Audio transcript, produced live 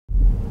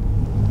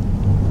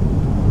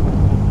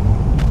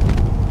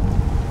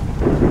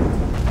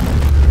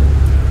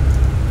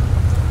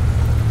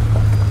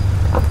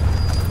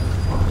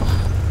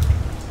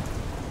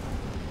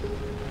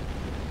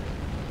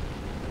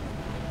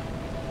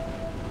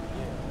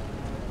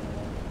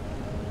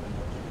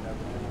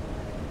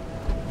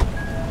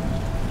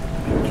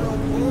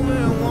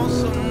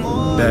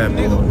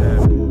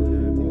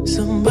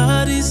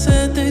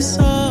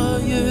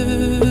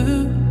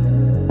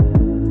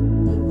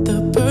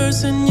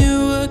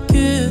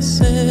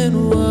innocent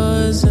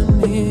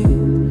wasn't me,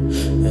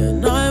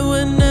 and I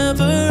would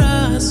never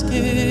ask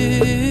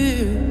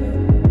you.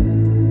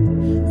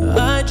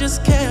 I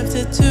just kept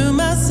it to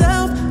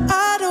myself.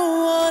 I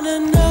don't wanna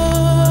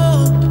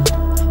know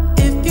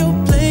if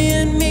you're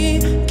playing me.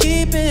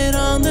 Keep it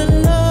on the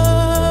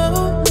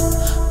low,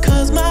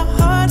 'cause my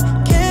heart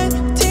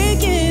can't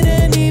take it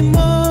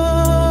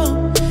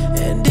anymore.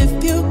 And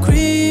if you're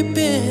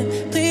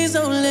creeping, please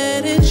don't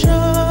let it show.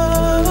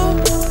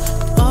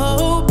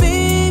 Oh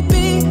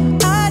baby,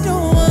 I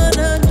don't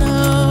wanna know.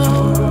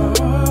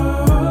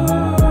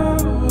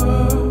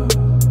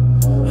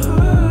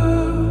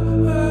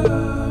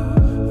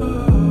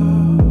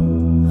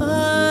 I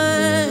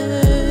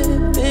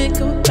think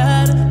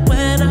about it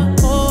when I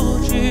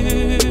hold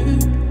you.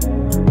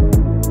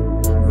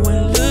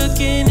 When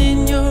looking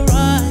in your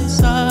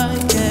eyes, I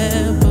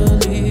can't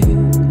believe,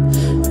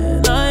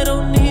 and I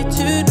don't need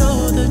to know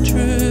the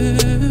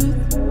truth.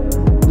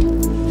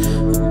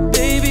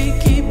 Baby,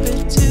 keep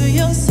it to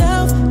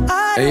yourself.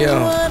 I Hey, don't yo,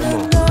 wanna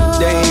know.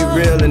 they ain't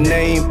real and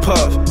they ain't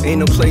puff. Ain't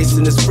no place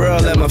in this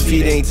world that my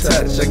feet ain't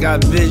touch. I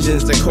got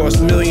visions that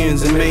cost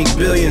millions and make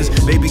billions.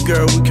 Baby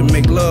girl, we can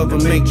make love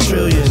and make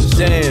trillions.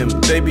 Damn,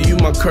 baby, you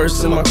my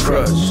curse and my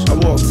crush. I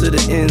walk to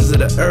the ends of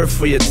the earth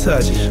for your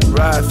touch.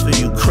 Ride for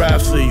you, cry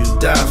for you,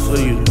 die for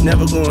you.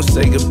 Never gonna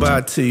say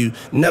goodbye to you,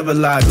 never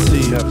lie to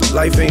you.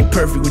 Life ain't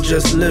perfect, we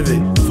just live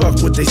it. Fuck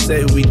what they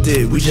say we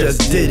did, we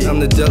just did it. I'm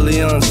the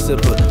Deleon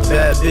sipper,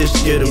 bad bitch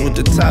getter with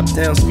the top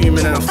down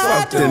screaming out,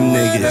 fuck them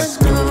niggas.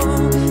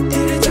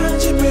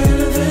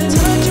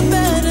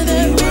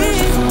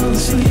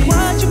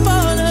 Why'd you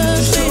fall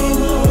asleep?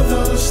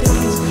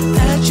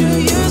 That you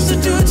used to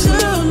do to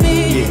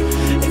me.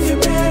 If you're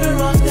better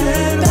off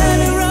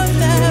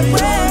that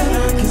way,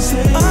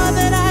 all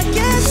that I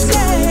can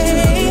say,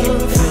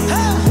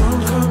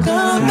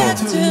 come back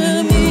to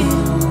me.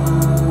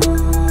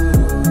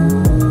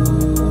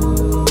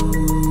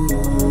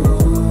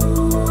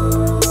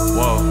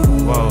 Whoa.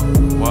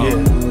 Yeah,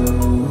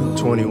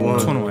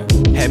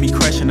 21. Had me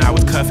crushing, I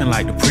was cuffing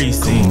like the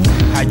precinct.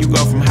 How you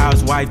go from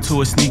housewife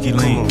to a sneaky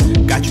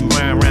link? Got you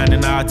round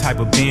in all type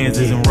of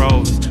Benzes and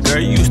Rovers. Girl,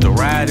 you used to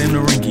ride in the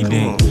rinky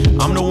dink.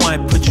 I'm the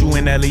one put you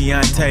in that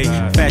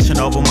Leontay. Fashion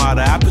over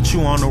model, I put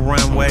you on the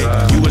runway.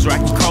 You was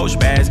rocking Coach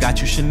bags, got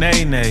you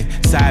Sinead.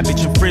 Side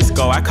bitch in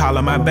Frisco, I call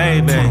her my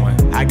baby.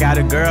 I got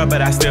a girl,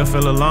 but I still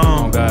feel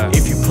alone.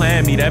 If you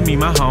plan me, that mean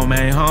my home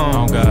ain't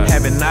home.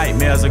 Having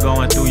nightmares are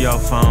going through your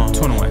phone.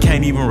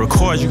 Can't even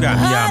record, you got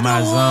me out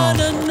my zone. I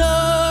don't wanna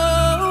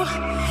know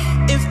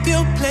if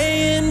you're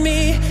playing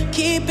me.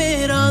 Keep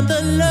it on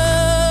the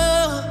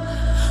low,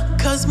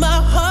 'cause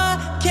my heart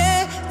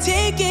can't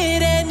take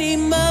it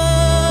anymore.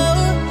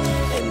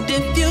 And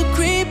if you're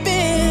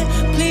creeping,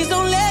 please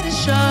don't let it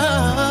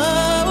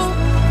show.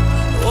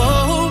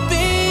 Oh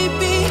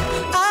baby,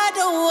 I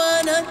don't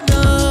wanna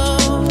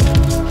know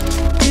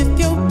if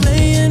you're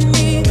playing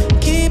me.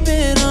 Keep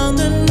it on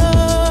the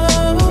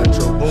low,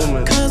 Metro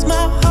Boomin, 'cause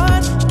my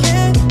heart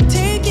can't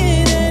take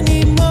it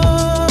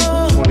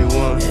anymore.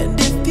 21. And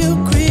if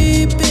you're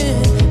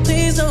creeping,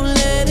 please don't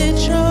let it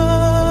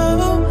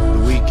show. The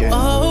Weekend,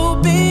 Oh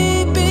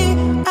baby,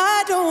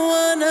 I don't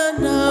wanna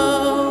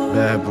know.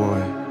 bad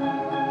boy.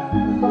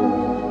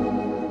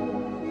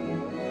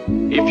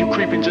 If you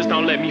creeping, just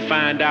don't let me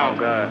find out.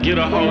 Get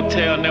a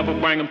hotel, never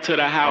bring them to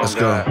the house.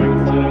 Let's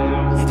go.